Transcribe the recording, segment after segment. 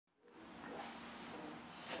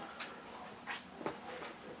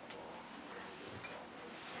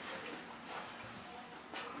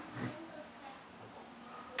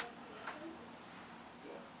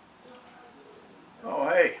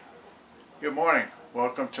Good morning.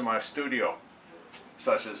 Welcome to my studio,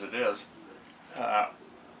 such as it is. Oh,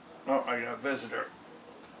 I got a visitor.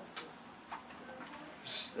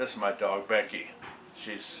 This is my dog Becky.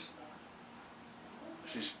 She's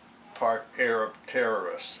part Arab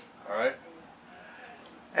terrorist. All right.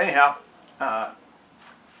 Anyhow,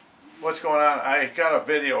 what's going on? I got a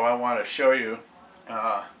video I want to show you,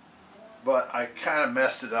 but I kind of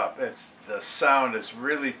messed it up. The sound is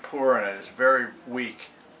really poor and it is very weak.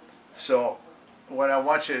 So what I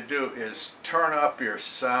want you to do is turn up your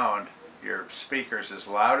sound, your speakers, as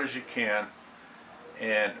loud as you can.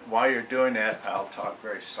 And while you're doing that, I'll talk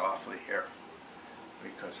very softly here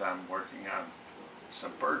because I'm working on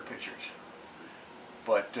some bird pictures.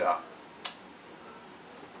 But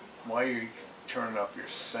while you're turning up your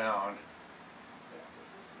sound,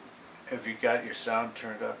 have you got your sound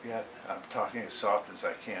turned up yet? I'm talking as soft as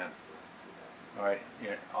I can. All right,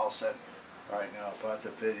 you're all set right now about the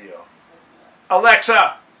video.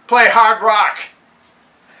 Alexa, play hard rock.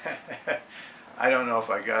 I don't know if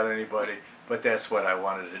I got anybody, but that's what I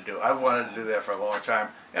wanted to do. I've wanted to do that for a long time,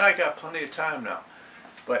 and I got plenty of time now.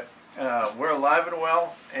 But we're alive and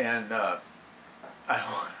well, and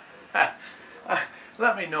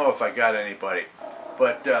let me know if I got anybody.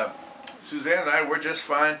 But Suzanne and I, we're just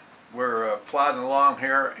fine. We're plodding along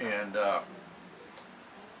here, and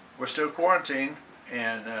we're still quarantined,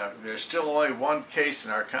 and there's still only one case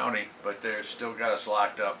in our county, but they've still got us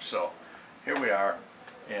locked up. So here we are,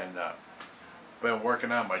 and been working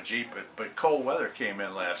on my Jeep, but cold weather came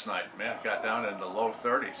in last night. Man, it got down in the low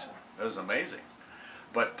 30s. It was amazing.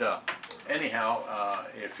 But anyhow,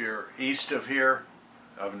 if you're east of here,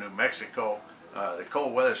 of New Mexico, the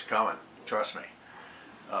cold weather's coming. Trust me.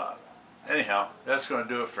 Anyhow, that's going to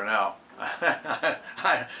do it for now.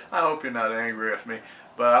 I hope you're not angry with me,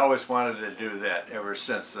 but I always wanted to do that ever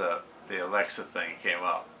since the Alexa thing came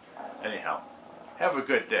out. Anyhow, have a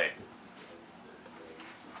good day.